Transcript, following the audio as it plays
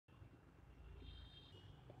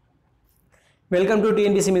Welcome to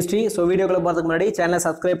TNPSC mystery. So வீடியோக்குள்ள பார்த்துக்கு முன்னாடி சேனலை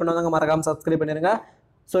சப்ஸ்கிரைப் பண்ணாங்க, மறக்காம சப்ஸ்கிரைப் பண்ணிருங்க.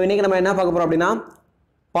 ஸோ இன்றைக்கி நம்ம என்ன பார்க்க போகிறோம் அப்படின்னா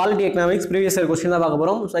polity economics previous year question தான் பார்க்க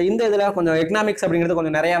போகிறோம். ஸோ இந்த இதில் கொஞ்சம் எக்கனாமிக்ஸ் அப்படிங்கிறது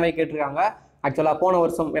கொஞ்சம் நிறையாவே கேட்டிருக்காங்க. ஆக்சுவலாக போன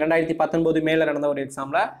வருஷம் 2019 மேலே நடந்த ஒரு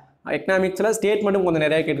எக்ஸாமில் எக்கனாமிக்ஸில் ஸ்டேட்மெண்ட்டும் கொஞ்சம்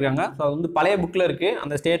நிறையா கேட்டிருக்காங்க. ஸோ அது வந்து பழைய புக்கில் இருக்குது.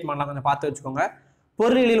 அந்த ஸ்டேட்மெண்ட்லாம் கொஞ்சம் பார்த்து வச்சுக்கோங்க.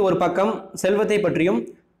 பொருளியலில் ஒரு பக்கம் செல்வத்தை பற்றியும்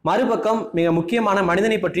மறுபக்கம் மிக முக்கியமான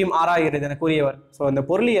மனிதனை பற்றியும் ஆராய்கிறது என கூறியவர். ஸோ இந்த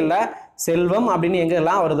பொருளியல்ல செல்வம் அப்படின்னு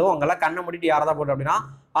எங்கெல்லாம் வருதோ அங்கெல்லாம் கண்ணை மூடிட்டு யாரை தான் போட்டு அப்படின்னா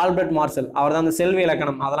ஆல்பர்ட் மார்ஷல். அவர் தான் அந்த செல்வ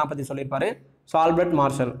இலக்கணம் அதெல்லாம் பற்றி சொல்லியிருப்பாரு. So Albert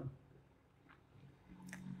marshal.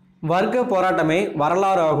 வர்க்க போராட்டமே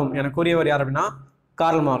வரலாறு ஆகும் என கூறியவர் யார் அப்படின்னா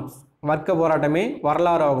கார்ல் மார்க்ஸ். வர்க்க போராட்டமே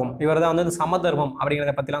வரலாறு ஆகும். இவர் தான் வந்து சமதர்மம்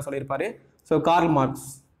அப்படிங்கிறத பற்றிலாம் சொல்லியிருப்பாரு. So Karl Marx.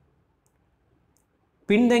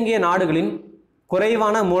 பின்தங்கிய நாடுகளின்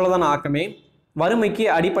குறைவான மூலதன ஆக்கமே வறுமைக்கு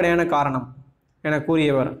அடிப்படையான காரணம் என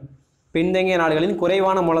கூறியவர். பின்தங்கிய நாடுகளின்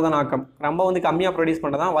குறைவான மூலதன ஆக்கம், ரொம்ப வந்து கம்மியாக ப்ரொடியூஸ்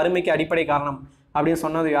பண்ணுறதான் வறுமைக்கு அடிப்படை காரணம் அப்படின்னு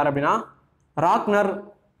சொன்னது யார் அப்படின்னா ராக்னர்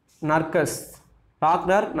நர்கஸ்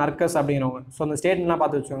அப்படிங்கிறவங்க. ஸோ அந்த ஸ்டேட்மெண்ட்லாம்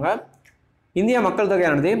பார்த்து வச்சுக்கோங்க. இந்திய மக்கள்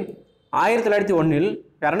தொகையானது 1901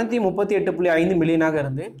 238.5 மில்லியனாக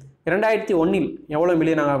இருந்து 2001 எவ்வளோ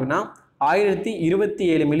மில்லியனாக அப்படின்னா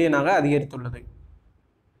 1027 மில்லியனாக அதிகரித்துள்ளது.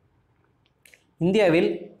 இந்தியாவில்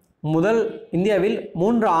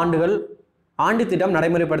 3 ஆண்டுகள் ஆண்டு திட்டம்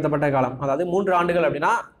நடைமுறைப்படுத்தப்பட்ட காலம். அதாவது 3 ஆண்டுகள்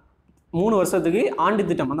அப்படின்னா 3 வருஷத்துக்கு ஆண்டு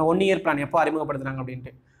திட்டம், அந்த 1 இயர் பிளான் எப்போ அறிமுகப்படுத்துறாங்க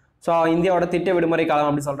அப்படின்ட்டு. ஸோ இந்தியாவோட திட்ட விடுமுறை காலம்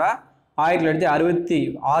அப்படி சொல்கிறா 1966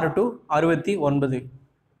 to 69.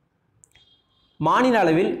 மாநில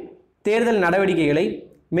அளவில் தேர்தல் நடவடிக்கைகளை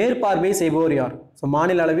மேற்பார்வை செய்பவர் யார்? ஸோ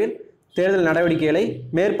மாநில அளவில் தேர்தல் நடவடிக்கைகளை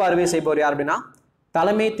மேற்பார்வை செய்பவர் யார் அப்படின்னா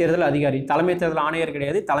தலைமை தேர்தல் அதிகாரி. தலைமை தேர்தல் ஆணையர்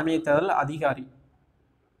கிடையாது, தலைமை தேர்தல் அதிகாரி.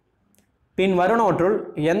 பின் வருவனவற்றுள்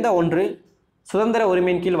எந்த ஒன்று சுதந்திர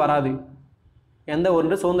உரிமையின் கீழ் வராது? எந்த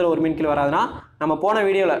ஒன்று சுதந்திர உரிமையின் கீழ் வராதுன்னா நம்ம போன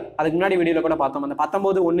வீடியோவில் அதுக்கு முன்னாடி வீடியோவில் கூட பார்த்தோம். அந்த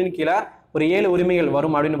 19(1) கீழே ஒரு 7 உரிமைகள்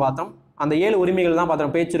வரும் அப்படின்னு பார்த்தோம். அந்த 7 உரிமைகள் தான்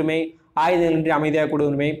பார்த்தோம். பேச்சுரிமை, ஆயுதங்களின்றி அமைதியாக கூட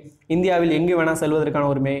உரிமை, இந்தியாவில் எங்கு வேணால் செல்வதற்கான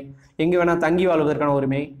உரிமை, எங்கு வேணால் தங்கி வாழ்வதற்கான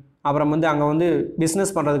உரிமை, அப்புறம் வந்து அங்கே வந்து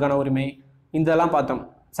பிஸ்னஸ் பண்ணுறதுக்கான உரிமை, இதெல்லாம் பார்த்தோம்.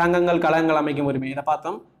 சங்கங்கள் கழகங்கள் அமைக்கும் உரிமை, இதை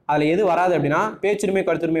பார்த்தோம். அதில் எது வராது அப்படின்னா பேச்சுரிமை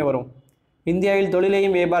கருத்துரிமை வரும். இந்தியாவில்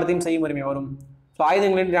தொழிலையும் வியாபாரத்தையும் செய்யும் உரிமை வரும். ஸோ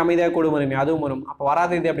ஆயுதங்களின்றி அமைதியாக கூடும் உரிமை அதுவும் வரும். அப்போ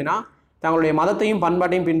வராது இது அப்படின்னா தங்களுடைய மதத்தையும்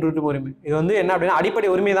பண்பாட்டையும் பின்பற்றும் உரிமை. இது வந்து என்ன அப்படின்னா அடிப்படை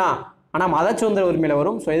உரிமை தான், ஆனால் மத சுதந்திர உரிமையில்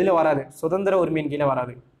வரும். ஸோ இதில் வராது, சுதந்திர உரிமையின் கீழே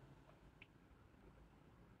வராது.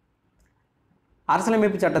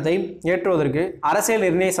 அரசியலமைப்பு சட்டத்தை ஏற்றுவதற்கு அரசியல்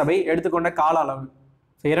நிர்ணய சபை எடுத்துக்கொண்ட கால அளவு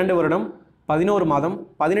 2 வருடம் 11 மாதம்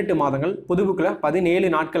 18 மாதங்கள் புதுப்புக்கில் 17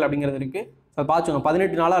 நாட்கள் அப்படிங்கிறது இருக்குது. ஸோ பார்த்துக்கோங்க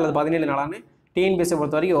 18 நாளா அல்லது 17 நாளான்னு டிஎன்பிஎஸ்சி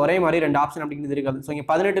பொறுத்த வரைக்கும் ஒரே மாதிரி 2 ஆப்ஷன் அப்படிங்கிறது இருக்காது. ஸோ இங்கே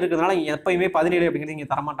 18 இருக்கிறதுனால இங்கே எப்பயுமே 17 அப்படிங்கிறது இங்கே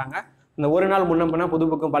தரமாட்டாங்க. இந்த ஒரு நாள் முன்னம்பினா புது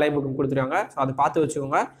புக்கும் பழைய புக்கும் கொடுத்துருக்காங்க. ஸோ அதை பார்த்து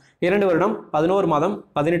வச்சுக்கோங்க. 2 வருடம் 11 மாதம்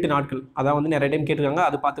 18 நாட்கள் அதான் வந்து நிறைய டைம் கேட்டிருக்காங்க,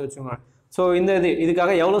 அது பார்த்து வச்சுக்கோங்க. ஸோ இந்த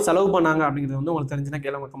இதுக்காக எவ்வளோ செலவு பண்ணாங்க அப்படிங்கிறது வந்து உங்களுக்கு தெரிஞ்சுன்னா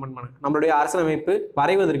கீழே கமெண்ட் பண்ணுங்க. நம்மளுடைய அரசியலமைப்பு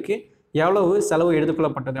வரைவதற்கு எவ்வளவு செலவு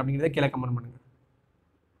எடுத்துக்கொள்ளப்பட்டது அப்படிங்கிறத கீழே கமெண்ட் பண்ணுங்க.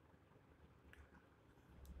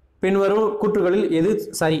 பின்வரும் கூற்றுகளில் எது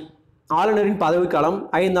சரி? ஆளுநரின் பதவிக்காலம்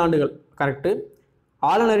 5 ஆண்டுகள் கரெக்டு.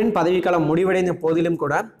 ஆளுநரின் பதவிக்காலம் முடிவடைந்த போதிலும்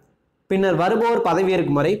கூட பின்னர் வருபவர்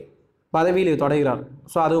பதவியேற்கும் வரை பதவியில் தொடர்கிறார்.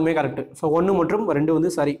 ஸோ அதுவுமே கரெக்டு. ஸோ 1 மற்றும் 2 வந்து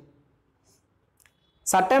சரி.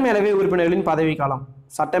 சட்டமேலவை உறுப்பினர்களின் பதவிக்காலம்,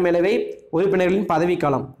 சட்டமேலவை உறுப்பினர்களின்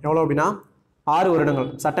பதவிக்காலம் எவ்வளோ அப்படின்னா 6 வருடங்கள்.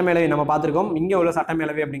 சட்டமேலவை நம்ம பார்த்துருக்கோம். இங்கே உள்ள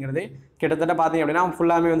சட்டமேலவை அப்படிங்கிறது கிட்டத்தட்ட பார்த்தீங்க அப்படின்னா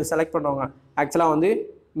ஃபுல்லாமே வந்து செலக்ட் பண்ணுறவங்க ஆக்சுவலாக வந்து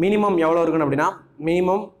மினிமம் எவ்வளோ இருக்கணும் அப்படின்னா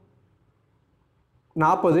மினிமம்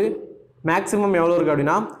 40, மேக்ஸிமம் எவ்வளோ இருக்குது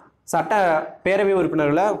அப்படின்னா சட்ட பேரவை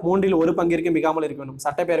உறுப்பினர்களை 3 1 பங்கிற்கு மிகாமல் இருக்க வேண்டும்.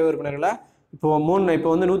 சட்டப்பேரவை உறுப்பினர்களை இப்போ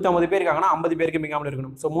வந்து 150 பேர் இருக்காங்கன்னா 50 பேருக்கு மிகாமல்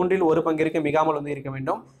இருக்கணும். ஸோ 3 1 பங்கிற்கு மிகாமல் வந்து இருக்க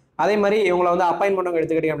வேண்டும். அதே மாதிரி இவங்களை வந்து அப்பாயின் பண்ணவங்க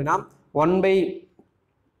எடுத்துக்கிட்டீங்க அப்படின்னா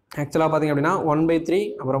ஆக்சுவலாக பார்த்தீங்க அப்படின்னா 1/3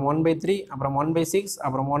 அப்புறம் 1/3 அப்புறம் 1/6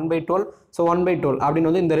 அப்புறம் 1/12 ஸோ 1/12 அப்படின்னு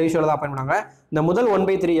வந்து இந்த ரேஷியோவில் தான் அப்பாயின் பண்ணாங்க. இந்த முதல்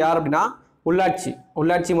 1/3 யார் அப்படின்னா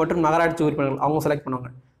உள்ளாட்சி மற்றும் நகராட்சி உறுப்பினர்கள் அவங்க செலக்ட்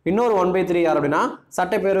பண்ணுவாங்க. இன்னொரு 1/3 யார் அப்படின்னா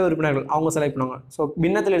சட்டப்பேரவை உறுப்பினர்கள் அவங்க செலக்ட் பண்ணுவாங்க. ஸோ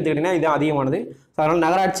பின்னத்தில் எடுத்துக்கிட்டிங்கன்னா இது அதிகமானது. ஸோ அதனால்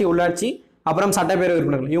நகராட்சி, உள்ளாட்சி அப்புறம் சட்டப்பேரவை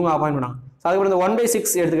உறுப்பினர்கள் இவங்க அப்பாயின் பண்ணாங்க. ஸோ அதுக்கப்புறம் இந்த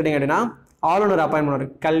 1/6 எடுத்துக்கிட்டிங்க அப்படின்னா ஆளுநர் அப்பாயின் பண்ணுவார்,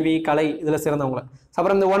 கல்வி கலை இதில் சிறந்தவங்களை.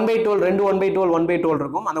 அப்புறம் இந்த 1/12 2 1/12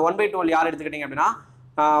 இருக்கும். அந்த 1/12 யார் எடுத்துக்கிட்டிங்க அப்படின்னா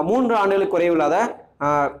 3 ஆண்டுகளுக்கு குறைவில்லாத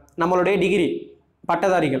நம்மளுடைய டிகிரி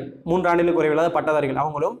பட்டதாரிகள், 3 ஆண்டுகளுக்கு குறைவில்லாத பட்டதாரிகள்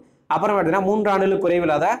அவங்களும். அப்புறம் பார்த்தீங்கன்னா 3 ஆண்டுகளுக்கு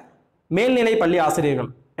குறைவில்லாத மேல்நிலை பள்ளி ஆசிரியர்கள்.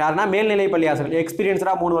 யாருன்னா மேல்நிலை பள்ளி ஆசிரியர்கள்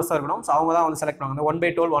எக்ஸ்பீரியன்ஸாக 3 வருஷம் இருக்கணும். ஸோ அவங்க தான் வந்து செலக்ட் பண்ணுவாங்க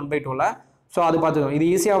 1/12 ஸோ அது பார்த்துக்கோங்க. இது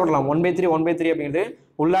ஈஸியாக விடலாம். 1/3 அப்படிங்கிறது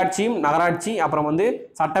உள்ளாட்சியும் நகராட்சி அப்புறம் வந்து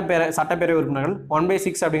சட்டப்பேரவை உறுப்பினர்கள்.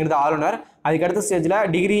 1/6 அப்படிங்கிறது ஆளுநர். அதுக்கடுத்த ஸ்டேஜில்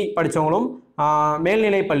டிகிரி படித்தவங்களும்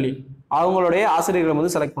மேல்நிலை பள்ளி அவங்களுடைய ஆசிரியர்களை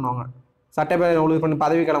வந்து செலக்ட் பண்ணுவாங்க. சட்டப்பேரவை உறுப்பினர்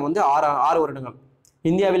பதவிக்காலம் வந்து 6 வருடங்கள்.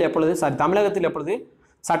 இந்தியாவில் எப்பொழுது தமிழகத்தில் எப்பொழுது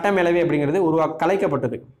சட்டமேலவை அப்படிங்கிறது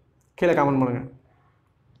கலைக்கப்பட்டது? கீழே கமெண்ட் பண்ணுங்க.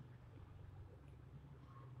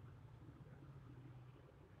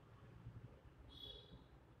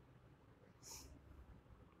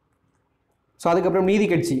 ஸோ அதுக்கப்புறம் நீதி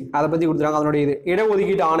கட்சி அதை பற்றி கொடுத்துருக்காங்க. அதனுடைய இது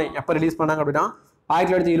இடஒதுக்கீட்டு ஆணை எப்போ ரிலீஸ் பண்ணாங்க அப்படின்னா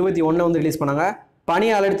 1921 வந்து ரிலீஸ் பண்ணாங்க.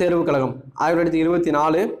 பணியாளர் தேர்வு கழகம்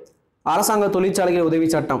 1924, அரசாங்க தொழிற்சாலைகள் உதவி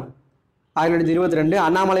சட்டம் 1922,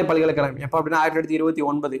 அண்ணாமலை பல்கலைக்கழகம் எப்போ அப்படின்னா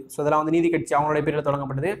 1929. ஸோ இதெல்லாம் வந்து நீதி கட்சி அவங்களுடைய பேரில்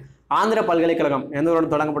தொடங்கப்பட்டது. ஆந்திர பல்கலைக்கழகம் எந்த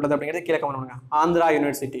வருடம் தொடங்கப்பட்டது அப்படிங்கிறது கீழே கமெண்ட் பண்ணுங்க. ஆந்திரா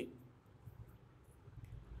யூனிவர்சிட்டி.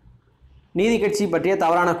 நீதி கட்சி பற்றிய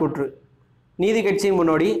தவறான கூற்று. நீதி கட்சியின்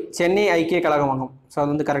முன்னோடி சென்னை ஐக்கிய கழகமாகும். ஸோ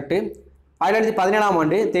அது வந்து கரெக்டு. 1917ஆம்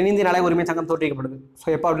ஆண்டு தென்னிந்திய நல உரிமை சங்கம் தோற்றுவிக்கப்படுது. ஸோ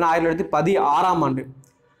எப்போ அப்படின்னா 1916ஆம் ஆண்டு.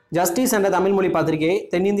 ஜஸ்டிஸ் என்ற தமிழ் மொழி பத்திரிகையை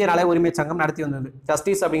தென்னிந்திய நல உரிமை சங்கம் நடத்தி வந்தது.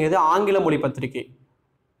 ஜஸ்டிஸ் அப்படிங்கிறது ஆங்கில மொழி பத்திரிகை.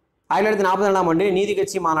 1942ஆம் ஆண்டு நீதி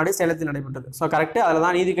கட்சி மாநாடு சேலத்தில் நடைபெற்றது. So correct. அதில்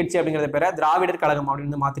தான் நீதி கட்சி அப்படிங்கிறத பேரை திராவிடர் கழகம்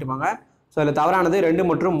அப்படின்னு மாற்றிருப்பாங்க. ஸோ அதில் தவறானது 2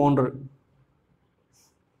 மற்றும் 3.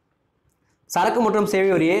 சரக்கு மற்றும் சேவை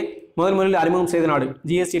வரியை முதலில் அறிமுகம் செய்த நாடு.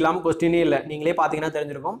 ஜிஎஸ்டி இல்லாமல் கொஸ்டினே இல்லை, நீங்களே பார்த்தீங்கன்னா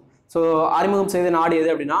தெரிஞ்சிருக்கும். ஸோ அறிமுகம் செய்த நாடு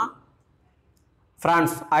எது அப்படின்னா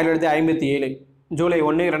பிரான்ஸ் 1957 ஜூலை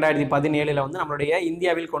 1, 2017 வந்து நம்மளுடைய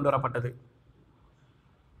இந்தியாவில் கொண்டு வரப்பட்டது.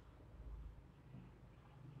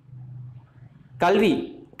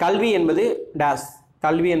 கல்வி என்பது டேஸ்.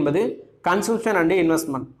 கல்வி என்பது கன்சம்ஷன் அண்ட்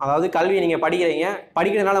இன்வெஸ்ட்மெண்ட். அதாவது கல்வியை நீங்கள்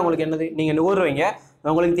படிக்கிறதுனால உங்களுக்கு என்னது, நீங்கள் நுகர்வீங்க,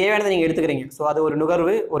 உங்களுக்கு தேவையானதை நீங்கள் எடுத்துக்கிறீங்க. ஸோ அது ஒரு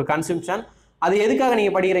நுகர்வு, ஒரு கன்சம்ஷன். அது எதுக்காக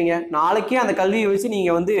நீங்கள் படிக்கிறீங்க? நாளைக்கே அந்த கல்வியை வச்சு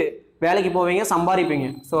நீங்கள் வந்து வேலைக்கு போவீங்க, சம்பாதிப்பீங்க.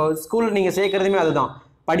 ஸோ ஸ்கூல் நீங்கள் சேர்க்குறதுமே அதுதான்.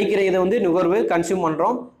 படிக்கிற இதை வந்து நுகர்வு, கன்சியூம்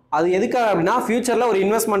பண்ணுறோம். அது எதுக்காக அப்படின்னா ஃபியூச்சரில் ஒரு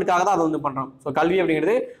இன்வெஸ்ட்மெண்ட்டுக்காக தான் அதை வந்து பண்ணுறோம். ஸோ கல்வி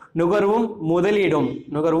அப்படிங்கிறது நுகர்வும்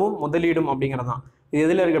முதலீடும் அப்படிங்கிறது தான். இது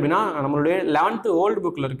எதில் இருக்குது அப்படின்னா நம்மளுடைய 11th ஓல்டு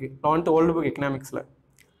புக்கில் இருக்குது. 11th old book எக்கனாமிக்ஸில்.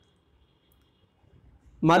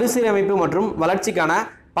 மறுசீரமைப்பு மற்றும் வளர்ச்சிக்கான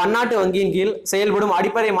பன்னாட்டு வங்கியின் கீழ் செயல்படும்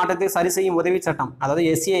அடிப்படை மாற்றத்தை சரி செய்யும் உதவி சட்டம், அதாவது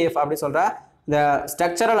SAF அப்படி சொல்கிற இந்த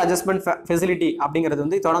ஸ்ட்ரக்சரல் அட்ஜஸ்ட்மெண்ட் ஃபெசிலிட்டி அப்படிங்கிறது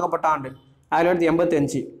வந்து தொடங்கப்பட்ட ஆண்டு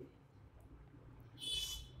 1985.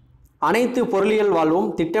 அனைத்து பொருளியல் வாழ்வும்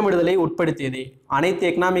திட்டமிடுதலை உட்படுத்தியது. அனைத்து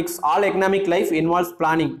economics, all economic life involves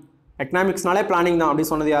planning. எக்கனாமிக்ஸ்னாலே planning தான் அப்படி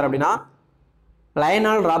சொன்னது யார் அப்படின்னா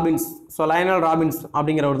Lionel Robbins. So Lionel Robbins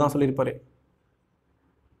அப்படிங்கிறவர் தான் சொல்லியிருப்பார்.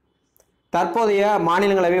 தற்போதைய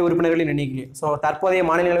மாநிலங்களவை உறுப்பினர்களின் எண்ணிக்கை. ஸோ தற்போதைய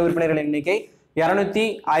மாநிலங்களவை உறுப்பினர்களின் எண்ணிக்கை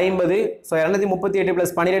 250. ஸோ 238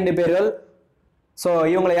 + 12 பேர்கள். ஸோ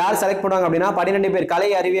இவங்களை யார் செலக்ட் பண்ணுவாங்க அப்படின்னா 12 பேர் கலை,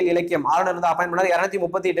 அறிவியல், இலக்கியம் ஆளுநர் வந்து அப்பாயின்ட் பண்ணார்.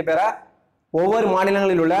 238 பேரை ஒவ்வொரு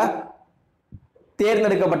மாநிலங்களில் உள்ள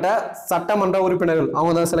தேர்ந்தெடுக்கப்பட்ட சட்டமன்ற உறுப்பினர்கள்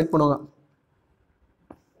அவங்க தான் செலக்ட் பண்ணுவாங்க.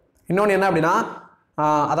 இன்னொன்று என்ன அப்படின்னா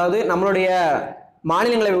அதாவது நம்மளுடைய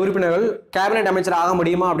மாநிலங்களவை உறுப்பினர்கள் கேபினெட் அமைச்சர் ஆக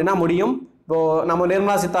முடியுமா அப்படின்னா முடியும். இப்போது நம்ம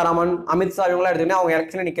நிர்மலா சீதாராமன், அமித்ஷா இவங்களாம் எடுத்துக்கிட்டா அவங்க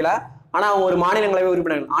எலெக்ஷனில் நிற்கல, ஆனால் அவங்க ஒரு மாநிலங்களவை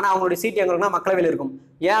உறுப்பினர்கள். ஆனால் அவங்களுடைய சீட் எங்கே இருக்குன்னா மக்களவையில் இருக்கும்.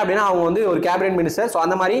 ஏன் அப்படின்னா அவங்க வந்து ஒரு கேபினெட் மினிஸ்டர். ஸோ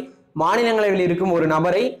அந்த மாதிரி மாநிலங்களவையில் இருக்கும் ஒரு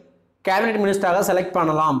நபரை கேபினெட் மினிஸ்டராக செலக்ட்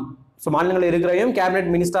பண்ணலாம். ஸோ மாநிலங்களில் இருக்கிறவையும்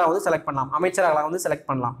கேபினெட் மினிஸ்டராக வந்து செலக்ட் பண்ணலாம், அமைச்சராக வந்து செலக்ட்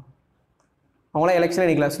பண்ணலாம். அவங்களாம் எலெக்ஷன்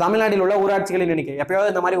நிற்கல. தமிழ்நாட்டில் உள்ள ஊராட்சிகளின் எண்ணிக்கை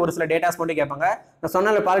எப்பயாவது இந்த மாதிரி ஒரு சில டேட்டாஸ் மட்டும் கேட்பாங்க. நான்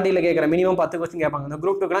சொன்ன பாலிட்டியில் கேட்குற மினிமம் 10 கொஸ்டின் கேட்பாங்க. இந்த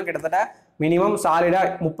குரூப் 2க்குலாம் கிட்டத்தட்ட மினிமம் சாலிடாக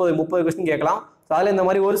 30 கொஸ்டின் கேட்கலாம். ஸோ அதில் இந்த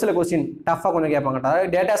மாதிரி ஒரு சில கொஸ்டின் டஃப்பாக கொஞ்சம் கேட்பாங்க, அதாவது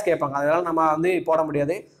டேட்டாஸ் கேட்பாங்க. அதெல்லாம் நம்ம வந்து போட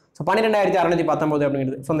முடியாது. ஸோ 12619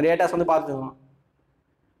 அப்படிங்கிறது. ஸோ அந்த டேட்டாஸ் வந்து பார்த்துக்கலாம்.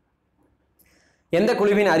 எந்த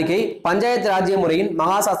குழுவின் அறிக்கை பஞ்சாயத்து ராஜ்ய முறையின்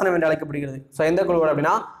மகாசாசனம் என்று அழைக்கப்படுகிறது? ஸோ எந்த குழுவோட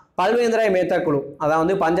அப்படின்னா பல்வேந்திராய் மேத்தா குழு, அதான்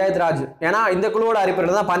வந்து பஞ்சாயத்து ராஜ். ஏன்னா இந்த குழுவோட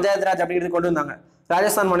அடிப்படையில் தான் பஞ்சாயத்து ராஜ் அப்படிங்கிறது கொண்டு வந்தாங்க.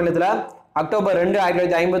 ராஜஸ்தான் மாநிலத்தில் அக்டோபர் 2,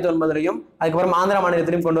 1959 அதுக்கப்புறம் ஆந்திரா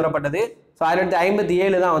மாநிலத்திலையும் கொண்டு வரப்பட்டது. ஸோ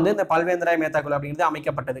 1957 தான் வந்து இந்த பல்வேந்திராய் மேத்தா குழு அப்படிங்கிறது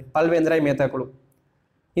அமைக்கப்பட்டது. பல்வேந்திராய் மேத்தா குழு.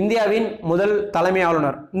 இந்தியாவின் முதல் தலைமை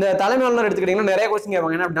ஆளுநர். இந்த தலைமை ஆளுநர் எடுத்துக்கிட்டிங்கன்னா நிறைய கொஸ்டின்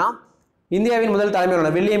கேட்பாங்க. என்ன அப்படின்னா இந்தியாவின் முதல் தலைமை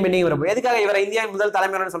ஆளுநர் வில்லியம் பென்னிங் பிரபு. எதுக்காக இவரை இந்தியாவின் முதல்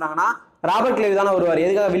தலைமை ஆளுநர் சொன்னாங்கன்னா ராபர்ட் கிளைவ் தானே வருவார்.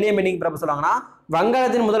 எதுக்காக வில்லியம் பென்னிங் பிரபு சொல்லுவாங்கன்னா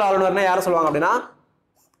வங்காளத்தின் முதல் ஆளுநர்னா யாரை சொல்லுவாங்க அப்படின்னா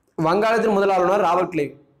வங்காளத்தின் முதல் ஆளுநர் ராபர்ட் கிளைவ்.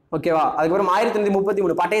 ஓகேவா? அதுக்கப்புறம்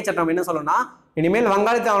 1933 பட்டய சட்டம் என்ன சொல்லணும்னா இனிமேல்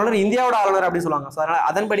வங்காளத்தின் ஆளுநர் இந்தியாவோட ஆளுநர் அப்படின்னு சொல்லுவாங்க. ஸோ அதனால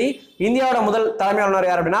அதன்படி இந்தியாவோட முதல் தலைமை ஆளுநர்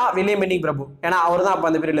யார் அப்படின்னா வில்லியம் பென்னிங் பிரபு. ஏன்னா அவர் தான் அப்போ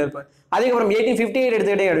அந்த பீரியட்ல இருப்பார். அதுக்கப்புறம் 1858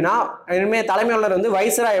 எடுத்துக்கிட்டே அப்படின்னா இனிமேல் தலைமை ஆளுநர் வந்து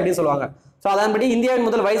வைஸ்ராய் அப்படின்னு சொல்லுவாங்க. ஸோ அதன்படி இந்தியாவின்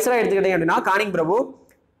முதல் வைஸ்ராய் எடுத்துக்கிட்டீங்க அப்படின்னா கானிங் பிரபு.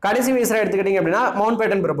 கடைசி வைஸ்ராய் எடுத்துக்கிட்டீங்க அப்படின்னா மவுண்ட்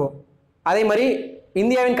பேட்டன் பிரபு. அதே மாதிரி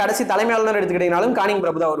இந்தியாவின் கடைசி தலைமை ஆளுநர் எடுத்துக்கிட்டீங்கனாலும் கானிங்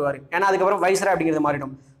பிரபு தான் வருவார். ஏன்னா அதுக்கப்புறம் வைஸ்ராய் அப்படிங்கிறது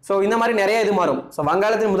மாறிடும். ஸோ இந்த மாதிரி நிறைய இது மாறும். ஸோ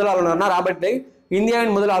வங்காளத்தின் முதல் ஆளுநர்னா ராபர்ட் கிளைவ்,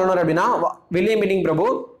 இந்தியாவின் முதல் ஆளுநர் அப்படின்னா வில்லியம் பென்னிங் பிரபு,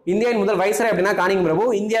 இந்தியாவின் முதல் வைஸ்ராய் அப்படின்னா கானிங் பிரபு,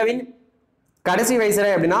 இந்தியாவின் கடைசி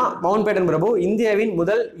வைஸ்ராய் அப்படின்னா மவுண்ட் பேட்டன் பிரபு, இந்தியாவின்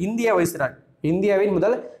முதல் இந்திய வைஸ்ராய் இந்தியாவின்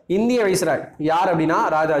முதல் இந்திய வைஸ்ராய் யார் அப்படின்னா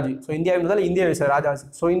ராஜாஜி. ஸோ இந்தியாவின் முதல் இந்திய வைஸ்ராய் ராஜாஜி.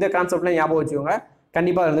 ஸோ இந்த கான்செப்ட்லாம் ஞாபகம் வச்சுக்கோங்க,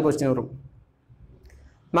 கண்டிப்பாக இருந்து கொஸ்டின் வரும்.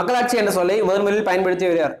 மக்களாட்சி என்ற சொல்லை முதலில்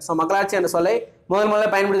பயன்படுத்தியவர் யார்? ஸோ மக்களாட்சி என்ற சொல்லை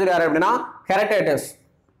முதலில் பயன்படுத்தியவர் யார் அப்படின்னா ஹெரடேட்டஸ்.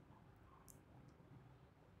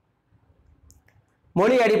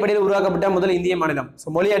 மொழி அடிப்படையில் உருவாக்கப்பட்ட முதல் இந்திய மாநிலம். ஸோ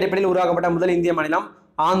மொழி அடிப்படையில் உருவாக்கப்பட்ட முதல் இந்திய மாநிலம்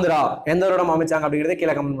ஆந்திரா. எந்த வருடம் அமைச்சாங்க அப்படிங்கிறத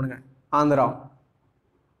கீழே கமெண்ட் பண்ணுங்க. Andhra.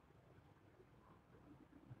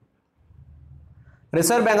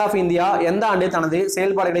 Reserve bank of India எந்த ஆண்டு தனது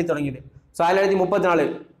செயல்பாடுகளை தொடங்கியது? ஸோ 1934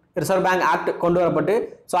 ரிசர்வ் பேங்க் ஆக்ட் கொண்டு வரப்பட்டு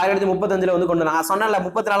ஸோ 1935 வந்து கொண்டு வந்தாங்க. சொன்னால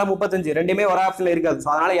 34 35 ரெண்டுமே ஒரு ஆப்ஷன்ல இருக்காது. ஸோ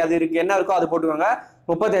அதனால அது இருக்கு, என்ன இருக்கோ அது போட்டுக்கோங்க.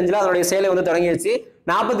 35 அதனுடைய செயலை வந்து தொடங்கிடுச்சு.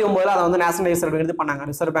 49 அதை வந்து நேஷனலைஸ் அப்படிங்கிறது பண்ணாங்க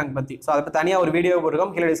ரிசர்வ் பேங்க் பத்தி. ஸோ அதை தனியாக ஒரு வீடியோ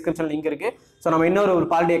போட்டுருக்கோம், கீழே டிஸ்கிரிப்ஷன் லிங்க் இருக்கு. ஸோ நம்ம இன்னொரு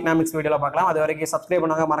பாலிட்டி எக்கனாமிக்ஸ் வீடியோவில் பார்க்கலாம். அது வரைக்கும் சப்ஸ்கிரைப்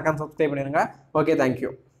பண்ணாங்க, மறக்காம சப்ஸ்கிரைப் பண்ணிடுங்க. Okay,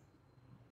 thank you.